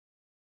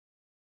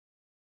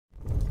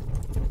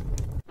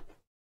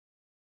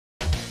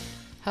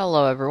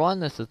Hello everyone,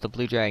 this is the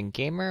Blue Dragon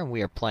Gamer, and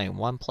we are playing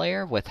one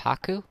player with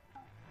Haku.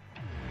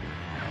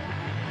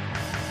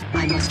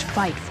 I must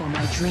fight for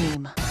my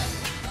dream.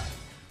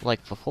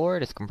 Like before,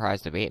 it is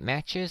comprised of 8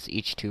 matches,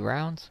 each 2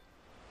 rounds.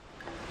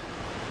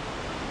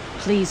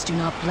 Please do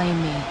not blame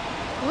me.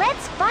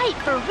 Let's fight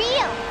for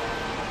real!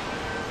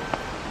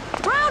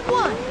 Round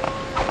 1!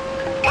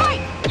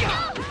 Fight!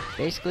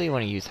 Basically, you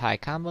want to use high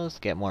combos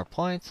to get more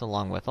points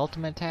along with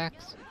ultimate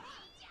attacks.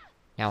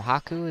 Now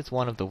Haku is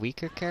one of the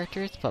weaker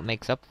characters, but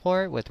makes up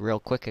for it with real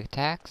quick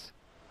attacks.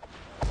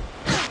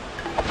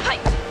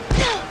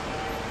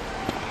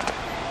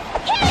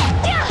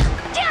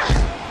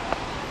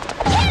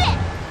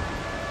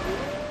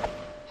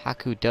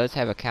 Haku does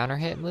have a counter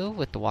hit move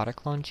with the water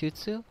clone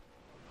jutsu.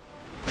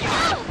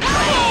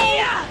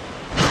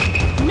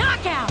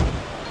 Knockout!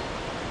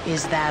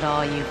 Is that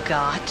all you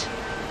got?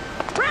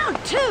 Round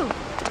 2!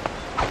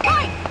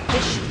 Fight!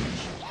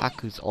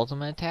 Haku's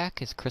ultimate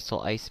attack is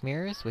Crystal Ice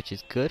Mirrors, which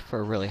is good for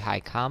a really high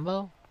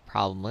combo.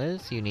 Problem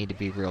is, you need to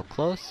be real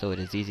close so it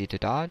is easy to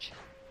dodge.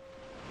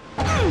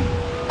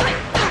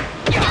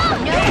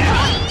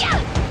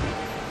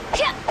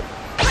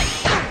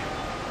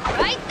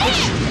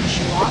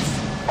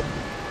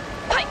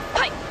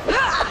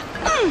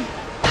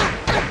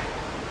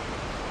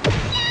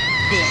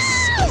 This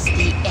is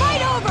the end.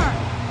 Fight over!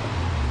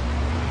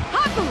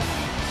 Haku!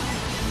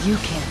 You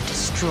can't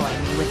destroy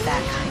me with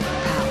that kind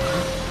of power.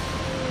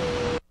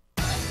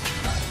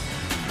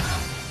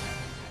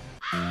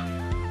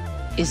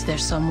 Is there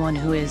someone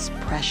who is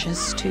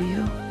precious to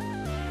you?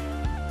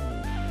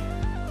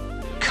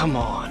 Come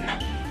on.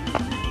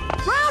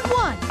 Round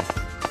 1!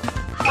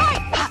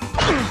 Fight!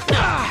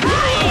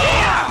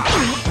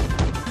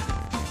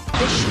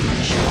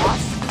 Finish you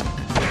off.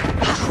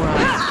 Try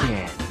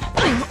again.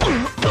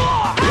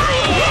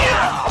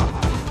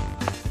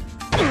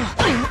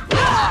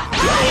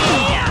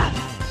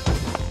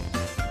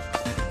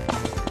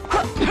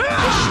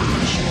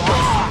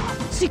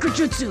 Secret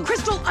Jutsu!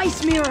 Crystal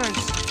Ice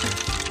Mirrors!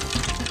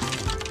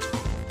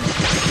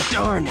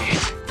 Darn it.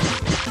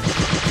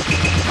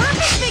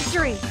 Perfect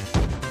victory!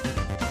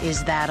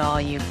 Is that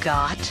all you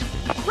got?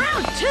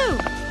 Round 2!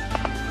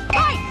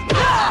 Fight!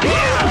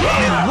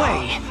 No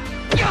way.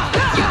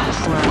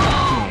 Try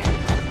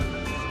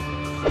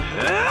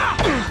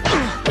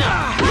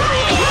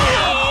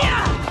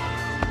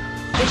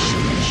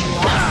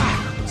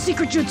again.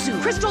 Secret Jutsu!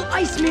 Crystal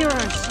Ice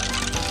Mirrors!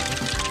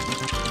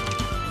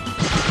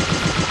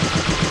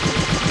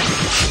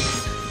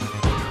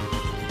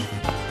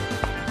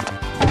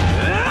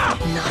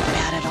 Not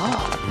bad at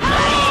all.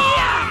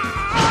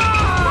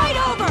 Fight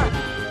over!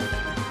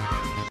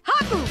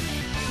 Haku!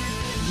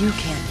 You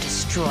can't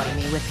destroy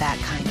me with that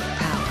kind of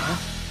power.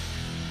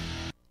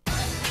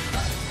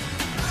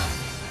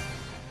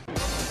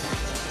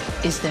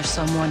 Is there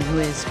someone who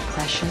is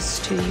precious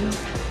to you?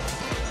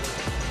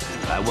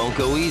 I won't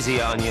go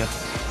easy on you.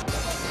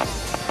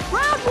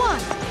 Round 1!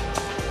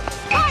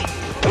 Fight!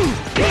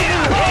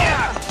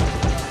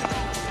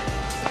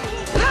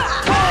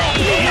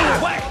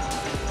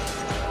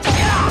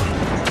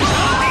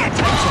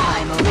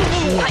 I'm over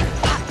here.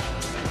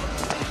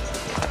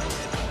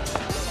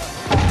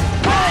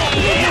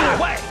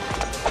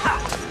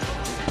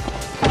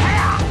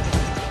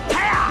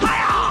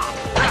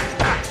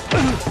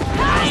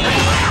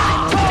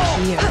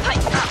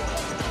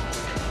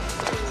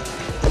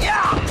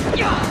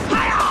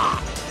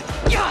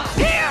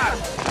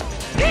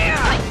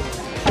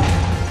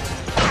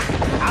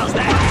 How's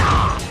that?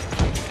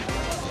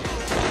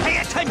 Pay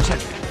attention.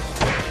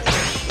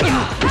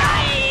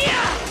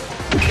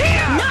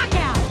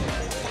 Knockout!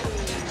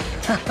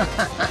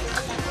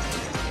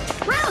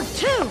 Round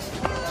 2!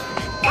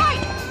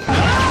 Fight!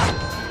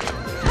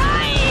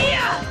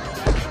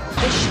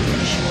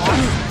 Finish you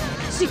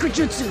off. Secret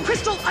Jutsu!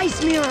 Crystal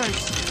Ice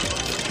Mirrors!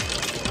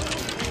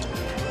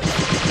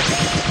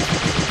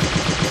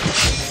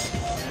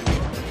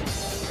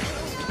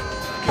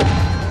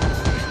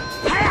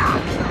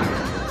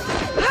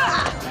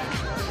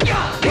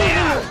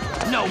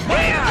 No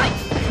way.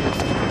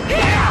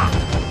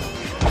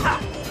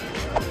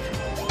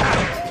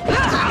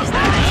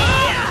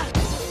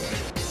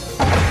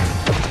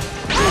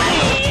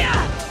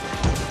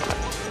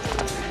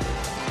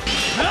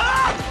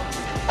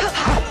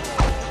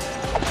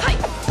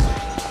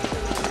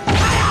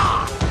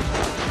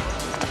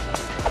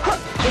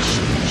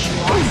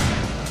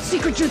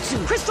 Secret Jutsu!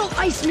 Crystal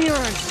Ice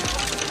Mirrors!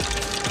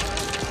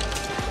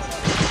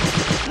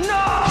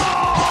 No!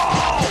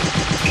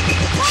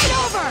 Fight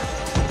over!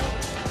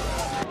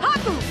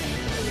 Haku!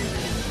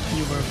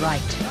 You were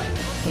right.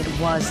 It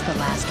was the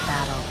last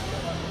battle.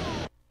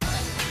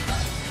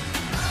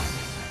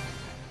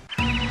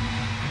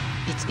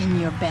 It's in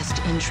your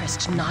best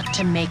interest not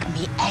to make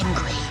me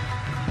angry.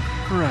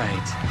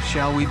 Right.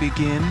 Shall we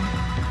begin?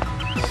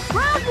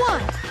 Round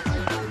 1!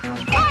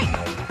 Fight!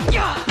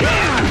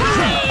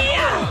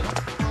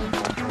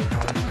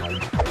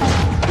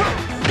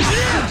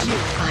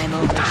 I'm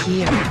over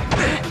here.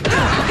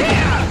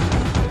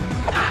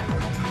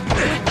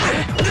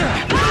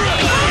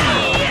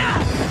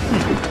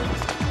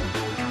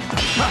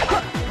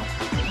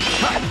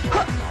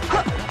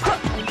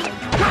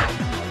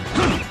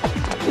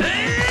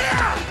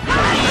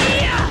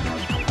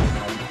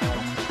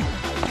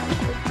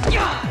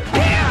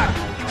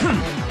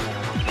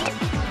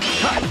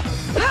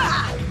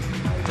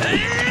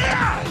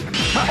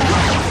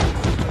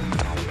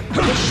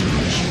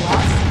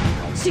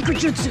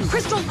 Secret Jutsu!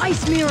 Crystal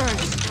Ice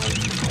Mirrors!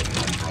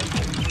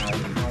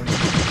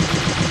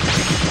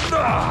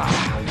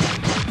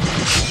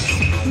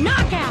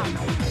 Knockout!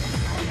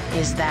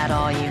 Is that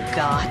all you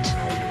got?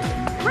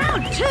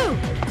 Round 2!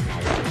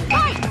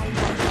 Fight!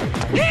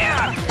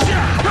 Here!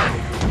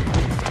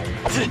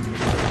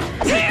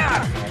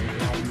 Here!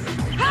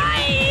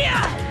 Hiya!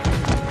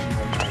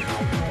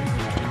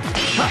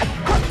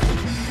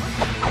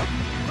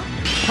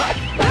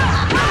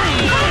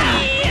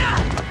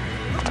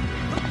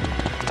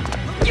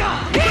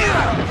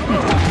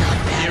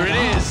 Here it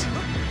is.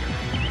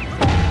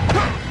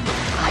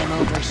 I'm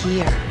over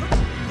here.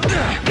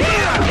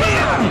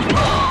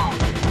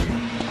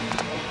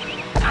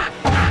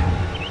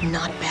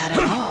 Not bad at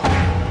all.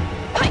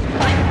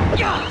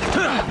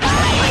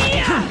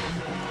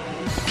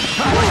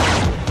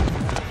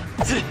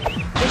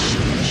 This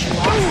should finish you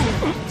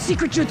off.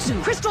 Secret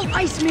Jutsu! Crystal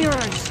Ice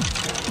Mirrors!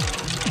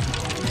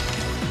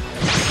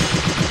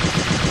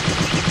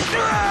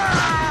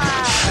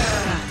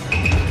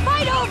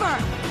 Fight over!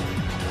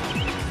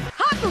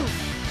 Haku!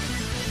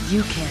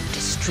 You can't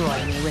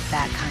destroy me with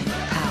that kind of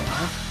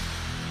power.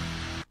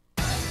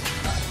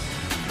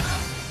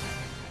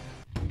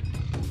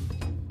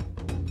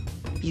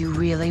 You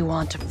really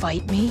want to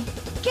fight me?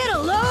 Get a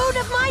load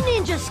of my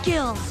ninja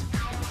skills!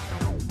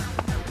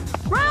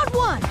 Round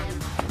 1!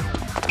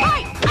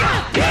 Fight!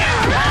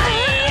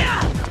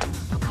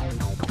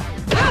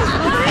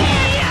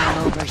 I'm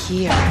over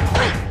here.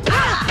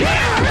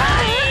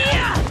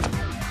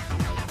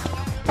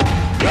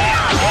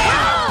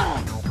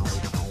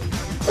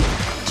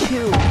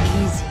 Too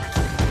easy.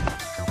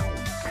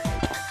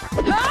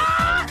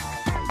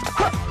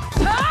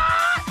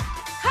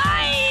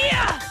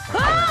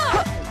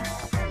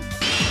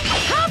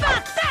 How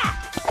about that?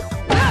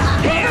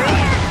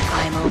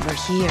 I'm over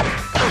here.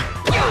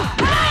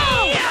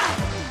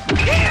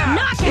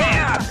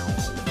 Knockout!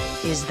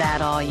 Is that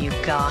all you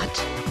got?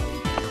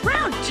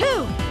 Round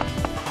 2!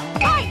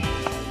 Fight!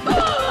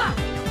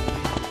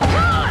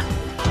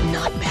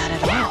 Not bad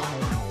at all.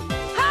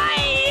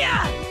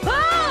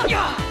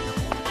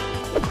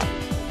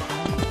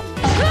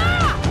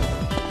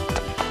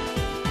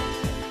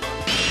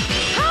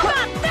 How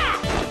about that?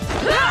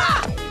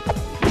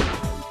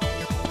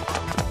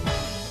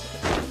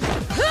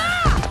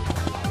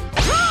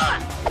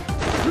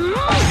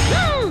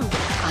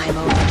 I'm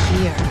over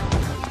here.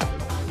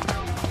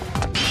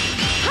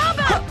 How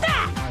about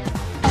that?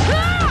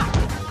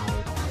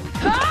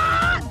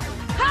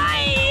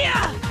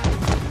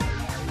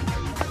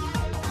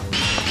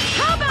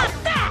 How about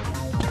that?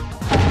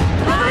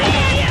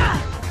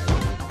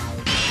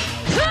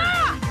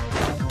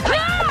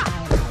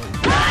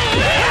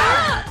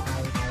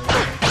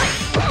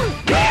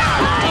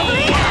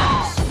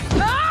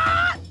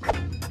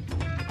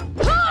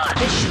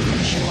 This should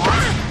finish you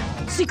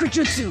off. Secret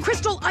Jutsu!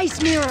 Crystal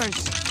Ice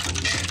Mirrors!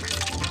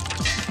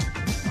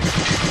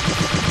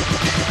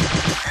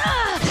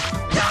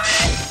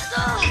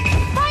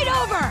 Fight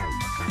over!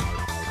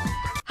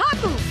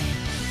 Haku!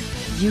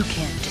 You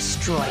can't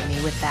destroy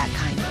me with that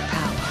kind of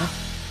power.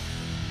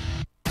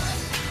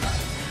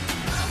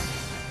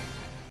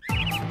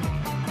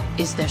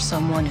 Is there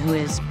someone who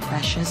is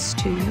precious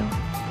to you?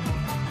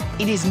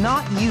 It is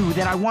not you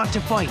that I want to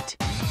fight.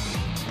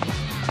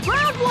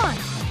 Round 1!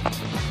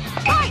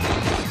 Fight!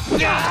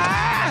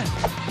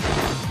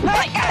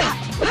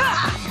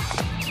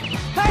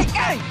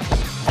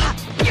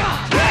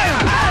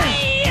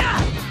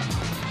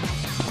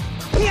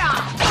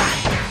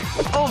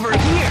 Over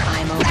here.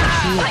 I'm over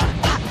here.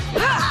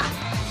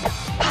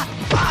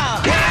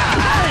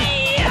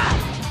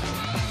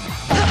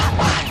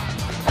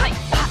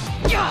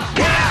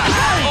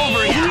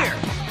 Over here.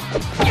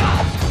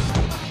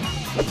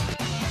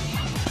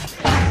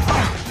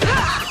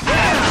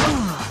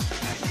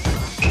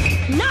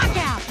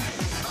 Knockout!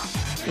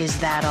 Is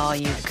that all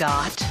you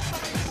got?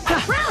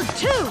 Round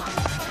 2!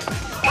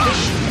 This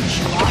should finish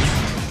you off.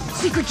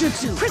 Secret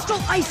Jutsu! Crystal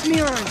Ice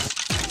Mirrors!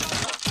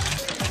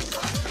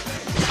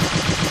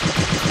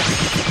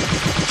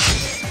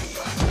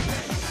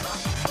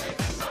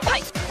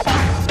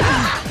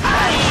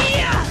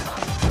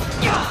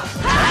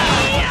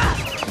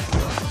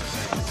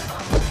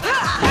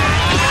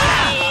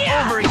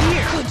 Over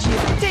here.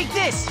 Take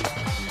this.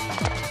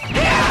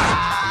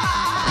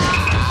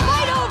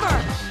 Fight over!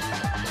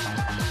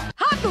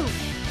 Haku!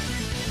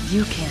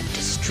 You can't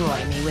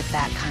destroy me with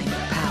that kind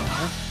of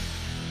power.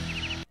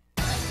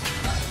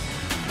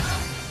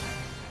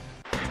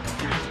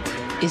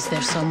 Is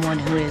there someone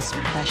who is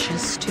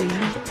precious to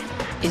you?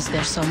 Is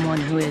there someone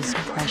who is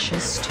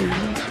precious to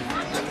you?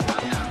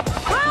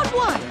 Round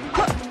 1!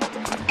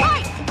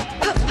 Fight!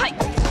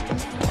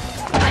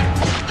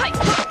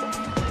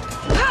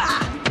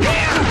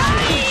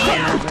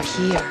 I'm over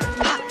here. I'm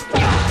over here.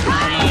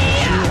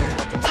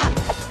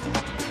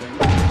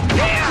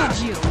 Could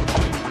you?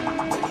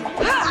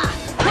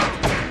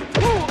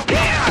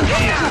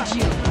 Could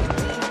you?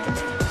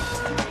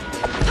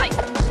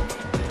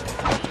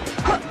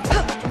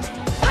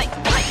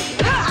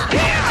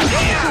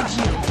 Could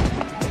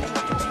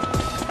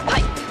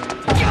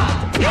you?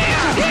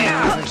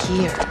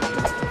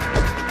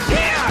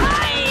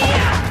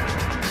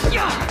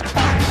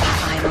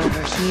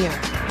 here.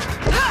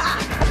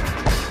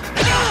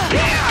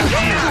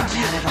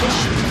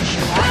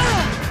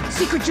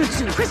 Secret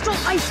Jutsu, Crystal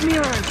Ice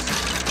Mirrors!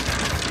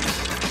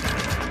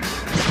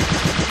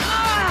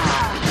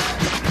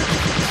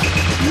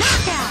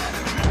 Knockout!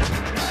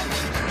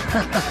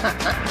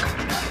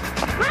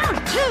 Round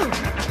 2!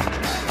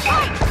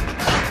 Fight!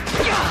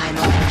 I'm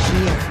over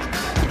here.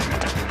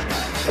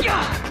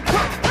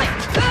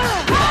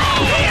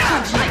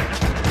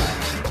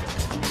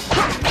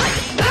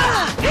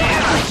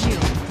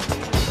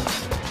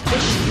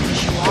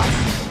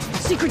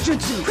 Secret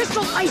Jutsu,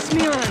 Crystal Ice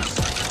Mirrors!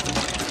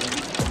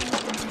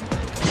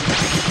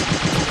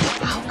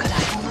 How could I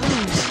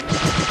lose?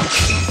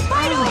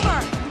 Fight over!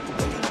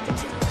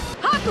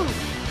 Haku!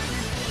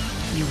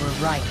 You were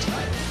right.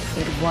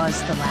 It was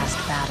the last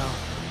battle.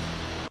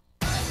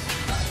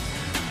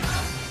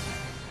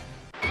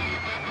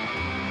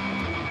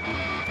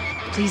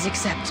 Please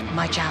accept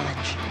my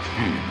challenge.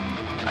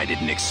 I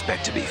didn't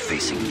expect to be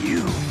facing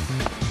you.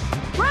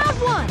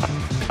 Round 1!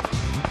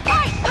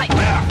 Fight!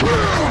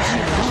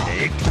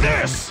 Take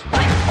this!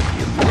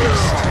 You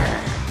missed.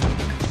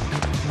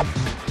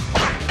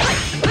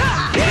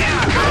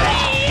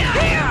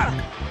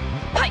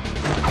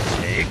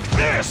 Take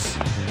this!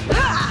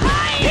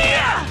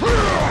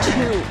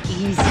 Too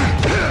easy.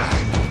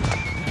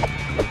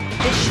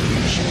 This should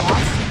finish you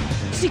off.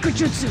 Secret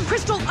Jutsu,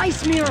 Crystal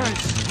Ice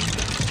Mirrors!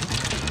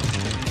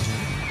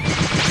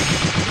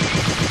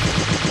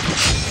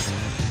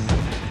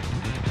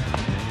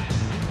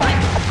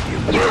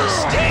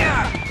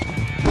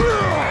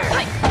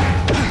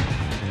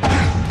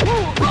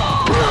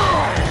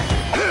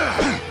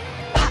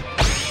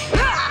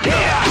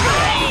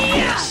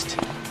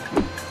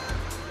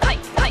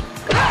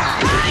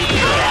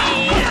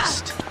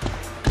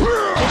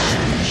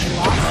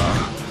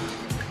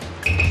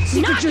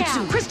 Secret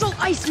Jutsu, Crystal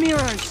Ice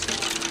Mirrors!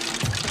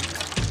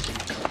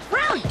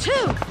 Round 2!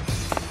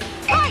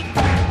 Fight!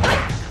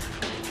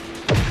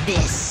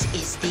 This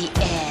is the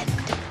end.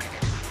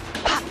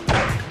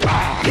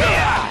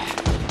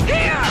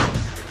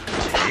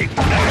 Take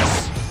this!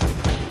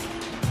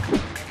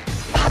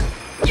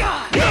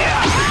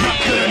 Not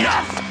good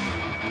enough!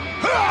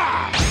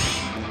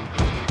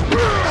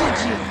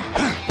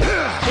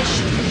 This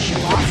should finish you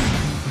off.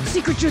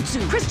 Secret Jutsu,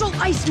 Crystal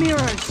Ice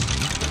Mirrors!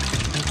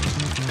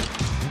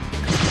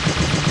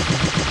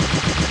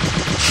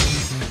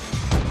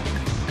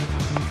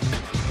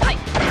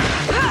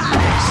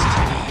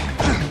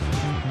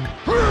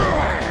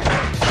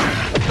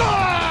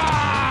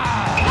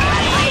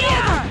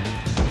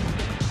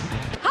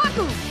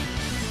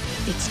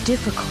 It's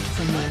difficult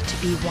for me to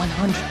be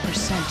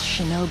 100%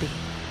 shinobi.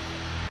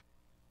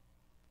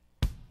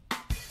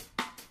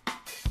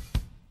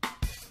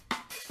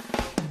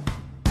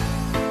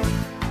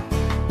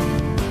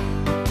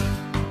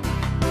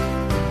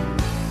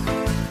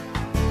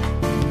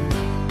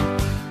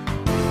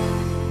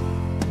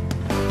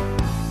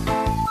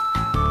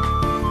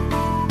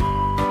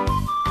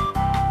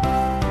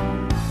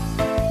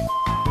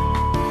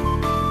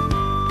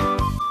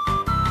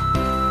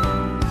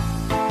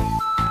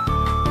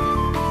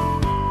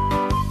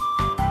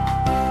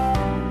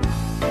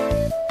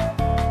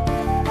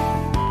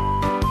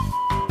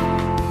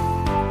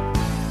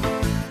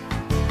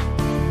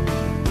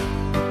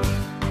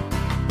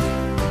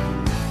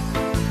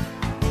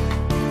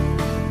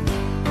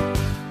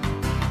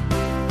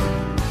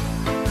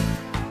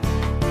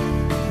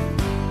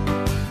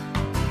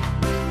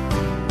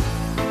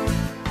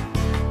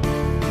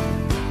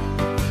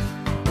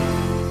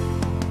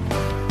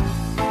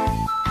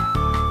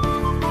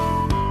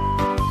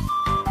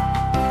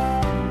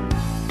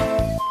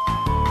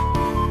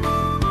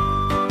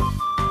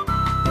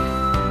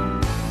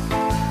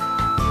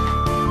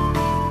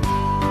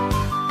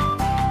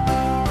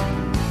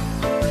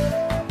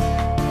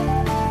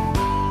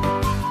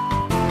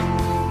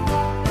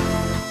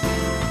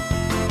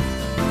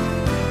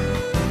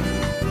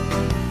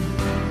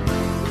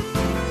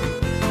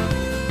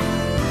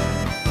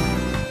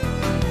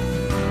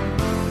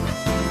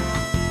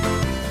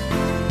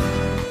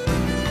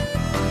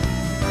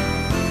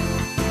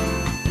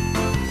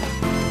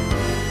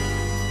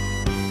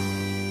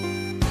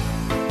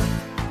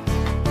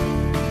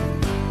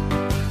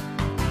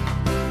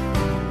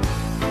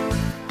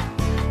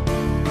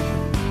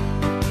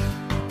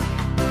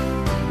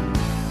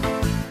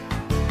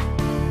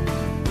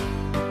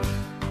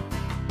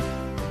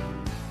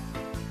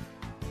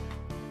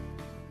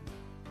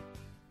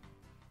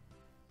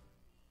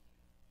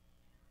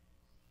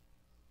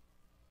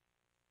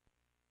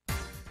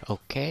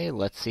 Okay,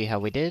 let's see how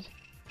we did.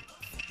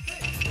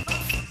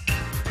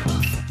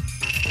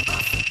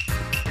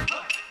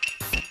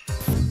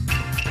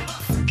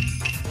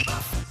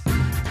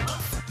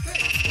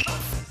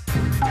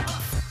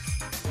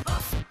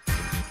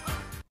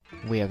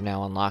 We have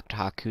now unlocked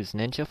Haku's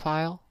ninja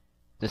file.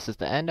 This is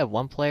the end of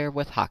one player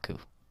with Haku.